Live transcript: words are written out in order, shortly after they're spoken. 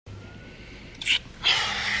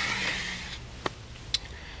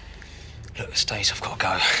Look, Stace, I've got to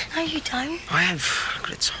go. No, you don't. I have. I've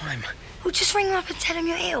got time. Well, just ring him up and tell him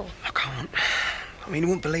you're ill. I can't. I mean, he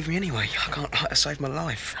wouldn't believe me anyway. I can't let her save my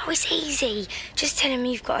life. Oh, it's easy. Just tell him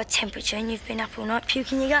you've got a temperature and you've been up all night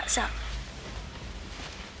puking your guts up.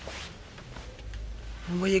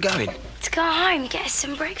 Where are you going? To go home, get us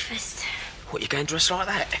some breakfast. What, you going dressed like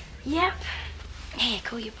that? Yep. Here,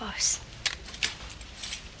 call your boss.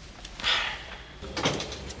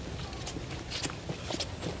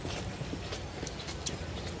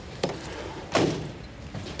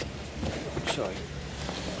 Sorry.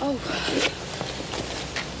 Oh.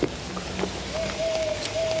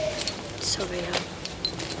 Sorry,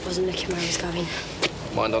 I wasn't looking where I was going.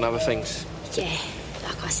 Mind on other things? Yeah,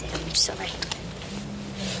 like I said, I'm sorry.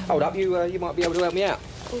 Hold up, you might be able to help me out.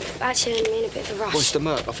 Well, actually, I'm in a bit of a rush. What's the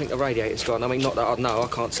murk? I think the radiator's gone. I mean, not that I'd know. I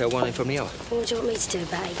can't tell one end from the other. What do you want me to do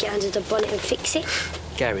about it? Get under the bonnet and fix it?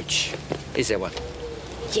 Garage. Is there one?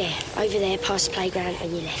 Yeah, over there, past the playground,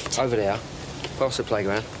 on your left. Over there. Past the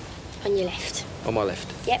playground. On your left. On my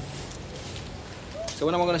left. Yep. So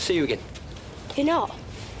when am I going to see you again? You're not?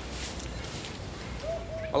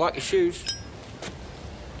 I like your shoes.